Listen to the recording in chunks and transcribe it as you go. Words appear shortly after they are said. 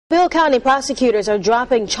Mobile County prosecutors are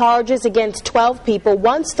dropping charges against 12 people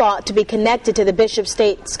once thought to be connected to the Bishop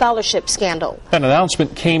State scholarship scandal. An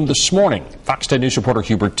announcement came this morning. Fox 10 News reporter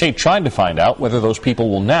Hubert Tate tried to find out whether those people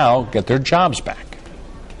will now get their jobs back.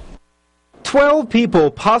 12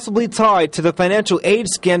 people possibly tied to the financial aid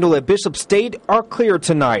scandal at Bishop State are cleared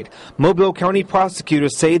tonight. Mobile County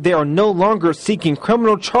prosecutors say they are no longer seeking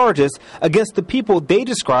criminal charges against the people they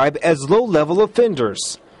describe as low-level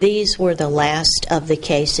offenders. These were the last of the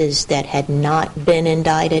cases that had not been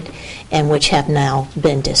indicted and which have now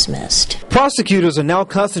been dismissed. Prosecutors are now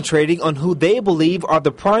concentrating on who they believe are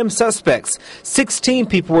the prime suspects. 16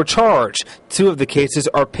 people were charged. 2 of the cases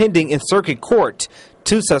are pending in circuit court.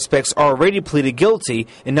 2 suspects already pleaded guilty,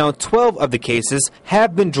 and now 12 of the cases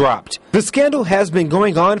have been dropped. The scandal has been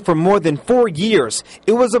going on for more than 4 years.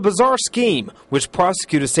 It was a bizarre scheme, which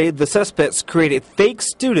prosecutors say the suspects created fake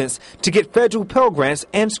students to get federal Pell Grants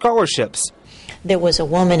and scholarships. There was a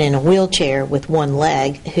woman in a wheelchair with one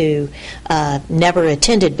leg who never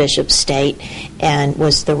attended Bishop State and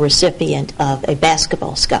was the recipient of a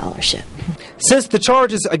basketball scholarship. Since the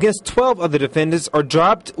charges against 12 of the defendants are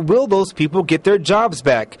dropped, will those people get their jobs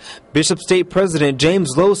back? Bishop State President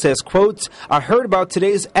James Lowe says, quote, "I heard about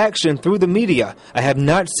today's action through the media. I have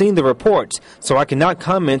not seen the report, so I cannot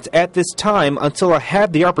comment at this time until I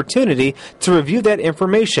have the opportunity to review that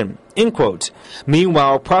information." End quote.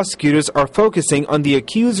 Meanwhile, prosecutors are focusing on the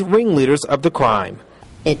accused ringleaders of the crime.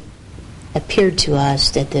 It appeared to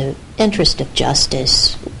us that the interest of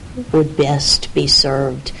justice would best be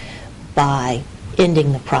served by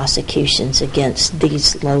ending the prosecutions against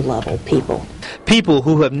these low-level people. People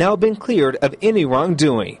who have now been cleared of any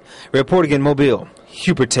wrongdoing. Reporting in Mobile,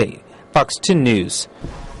 Hubert Tate, Fox 10 News.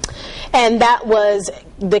 And that was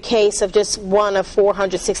the case of just one of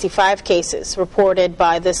 465 cases reported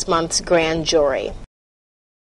by this month's grand jury.